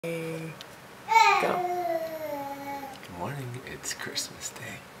Go. Good morning, it's Christmas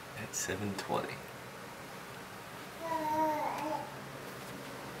Day at 7:20.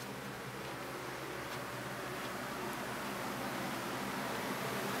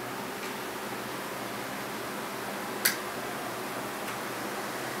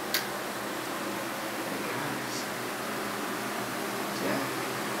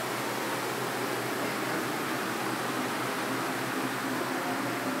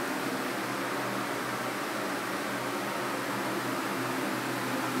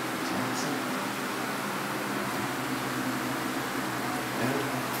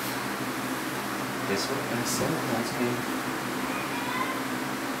 Guess what? I said last week.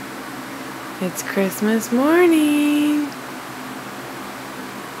 It's Christmas morning.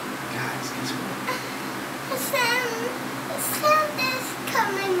 Guys, guess what? Santa's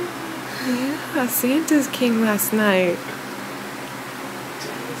coming. Yeah, Santa's came last night.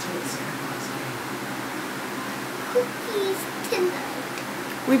 Guess what Santa Claus made? Cookies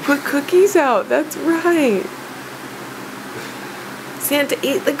tonight. We put cookies out. That's right. Santa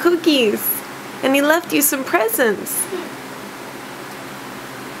ate the cookies. And he left you some presents.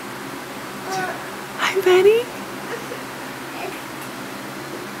 Hi, Betty.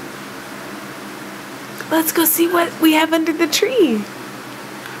 Let's go see what we have under the tree.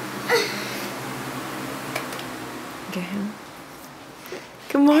 Get him.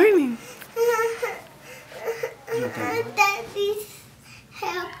 Good morning. Daddy's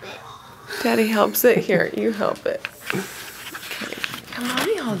help it. Daddy helps it. Here, you help it. Okay. Come on,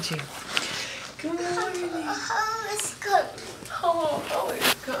 Mommy hold you. Good morning. Oh, it's coming. Oh,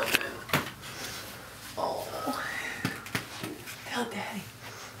 it's coming. Oh. Tell Daddy.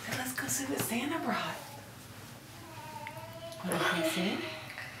 Say, let's go see what Santa brought. Want to go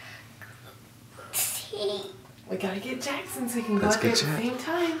see? We gotta get Jackson so we can go Let's out there at get the Jack. same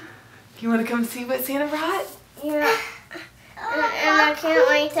time. You wanna come see what Santa brought? Yeah. And I can't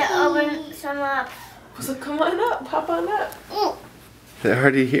wait to open some up. So come on up, pop on up. They're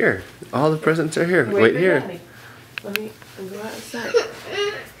already here. All the presents are here. Wait for here. Daddy. Let me go outside.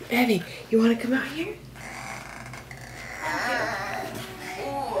 Eddie, you wanna come out here?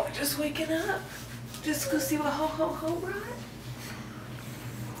 Oh, just waking up. Just go see what Ho Ho Ho brought.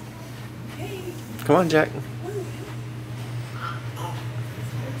 Hey. Come on, Jack.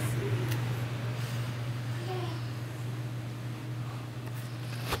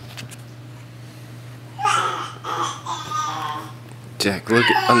 Jack, look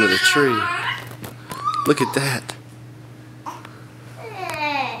at under the tree. Look at that.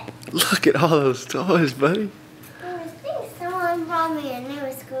 Look at all those toys, buddy. I think someone brought me a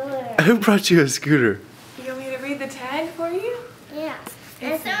new scooter. Who brought you a scooter? You want me to read the tag for you? Yeah.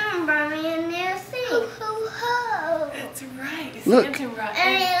 And someone brought me a new thing. Ho, ho, ho. That's right. Look. Santa brought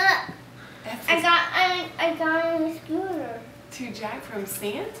And look, that's I got a new scooter. to Jack from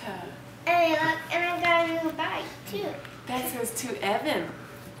Santa. And look, and I got a new bike too. That says to Evan.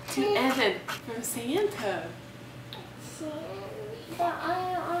 To Evan from Santa. But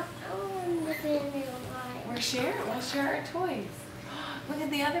I want to get a new bike. We'll share our toys. Look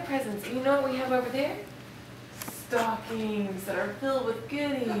at the other presents. You know what we have over there? Stockings that are filled with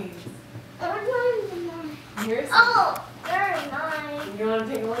goodies. Here's Oh, very nice. You want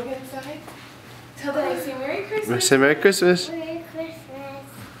to take a look inside? Tell Daddy, say Merry Christmas. Say Merry Christmas. Merry Christmas.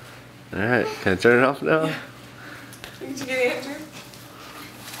 All right, can I turn it off now? Yeah. Did you get Andrew?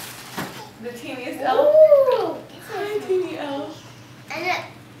 The teeniest elf. Ooh. Hi, teeny elf.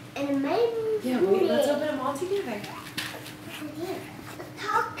 And a maiden. Yeah, let's open them all together.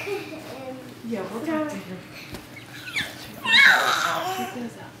 Talk to him. Yeah, we'll talk to him. Check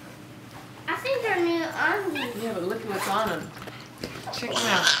those out. I think they're new undies. Yeah, but look at what's on them. Check them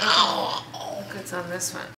out. Look what's on this one.